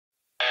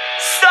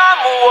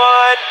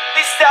Someone,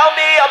 please tell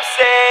me I'm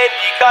sane,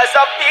 because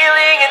I'm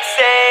feeling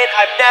insane.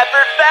 I've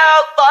never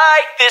felt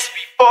like this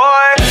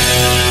before.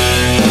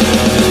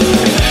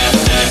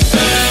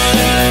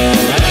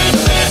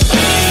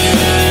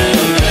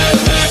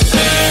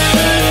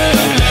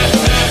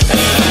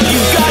 You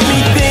got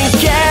me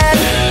thinking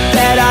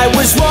that I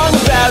was wrong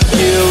about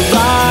you.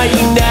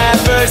 Lying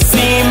never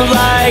seemed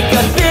like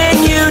a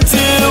thing you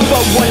do.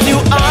 But what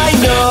do I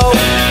know?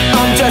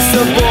 I'm just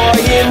a boy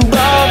in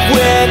love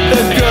with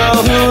a girl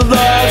who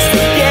loves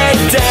to get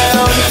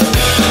down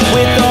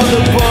with all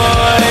the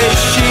boys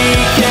she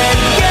can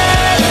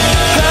get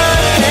her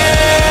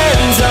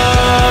hands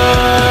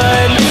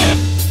on.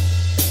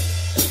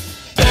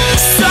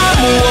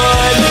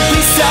 Someone,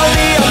 please tell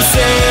me I'm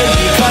sane,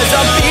 because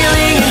I'm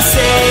feeling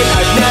insane.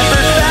 I've never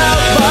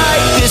felt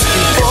like this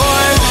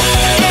before.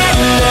 And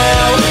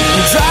now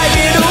I'm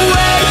driving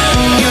away.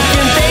 You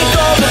can think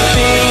all the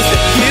things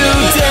that you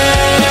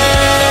did,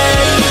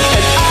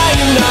 and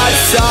I'm not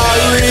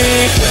sorry.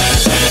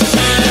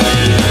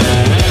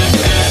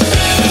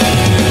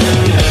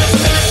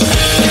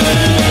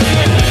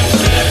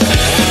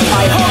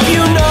 I hope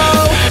you know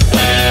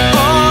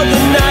all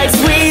the nights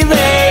we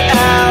lay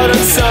out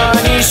on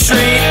Sunny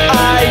Street.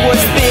 I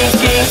was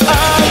thinking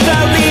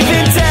about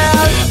leaving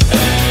town,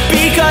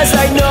 because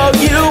I know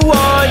you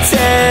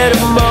wanted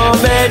a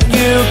moment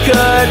you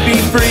could be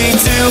free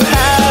to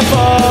have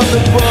all the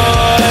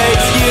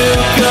boys you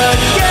could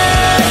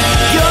get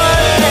your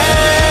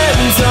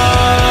hands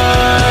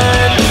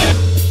on.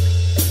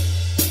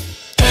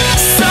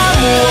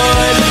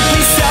 Someone,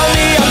 please tell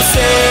me I'm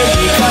sane,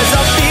 because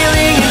I'm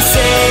feeling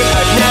insane.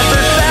 I've never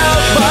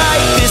felt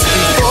like this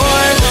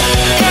before.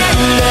 And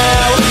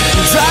now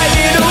I'm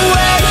driving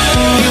away.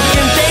 You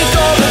can think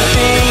all the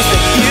things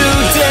that you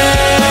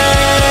did,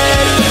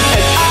 and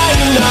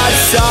I'm not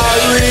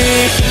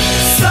sorry.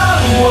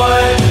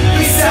 Someone,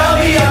 please tell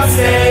me I'm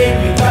sane,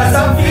 because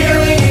I'm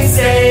feeling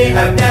insane.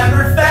 I've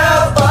never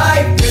felt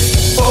like this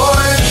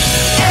before.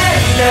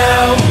 And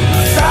now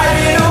I'm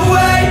driving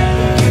away.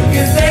 You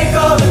can think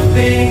all the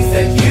things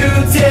that you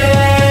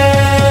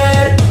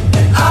did,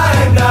 and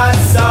I'm not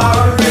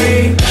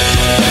sorry.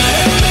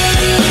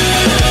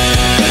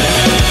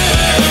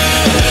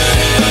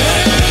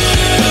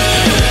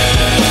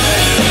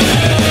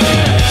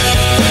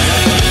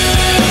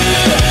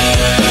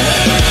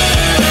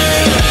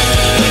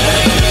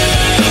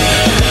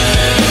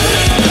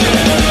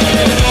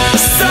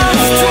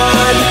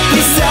 Someone,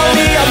 please tell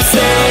me I'm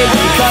sane,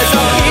 because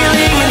I'm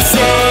feeling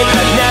insane.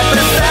 I've never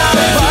felt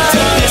like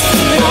this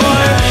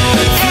before.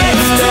 And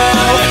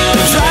now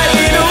I'm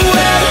driving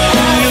away.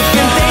 You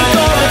can think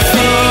all the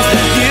things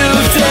that you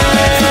did,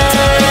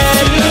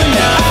 and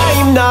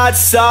I'm not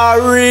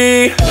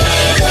sorry.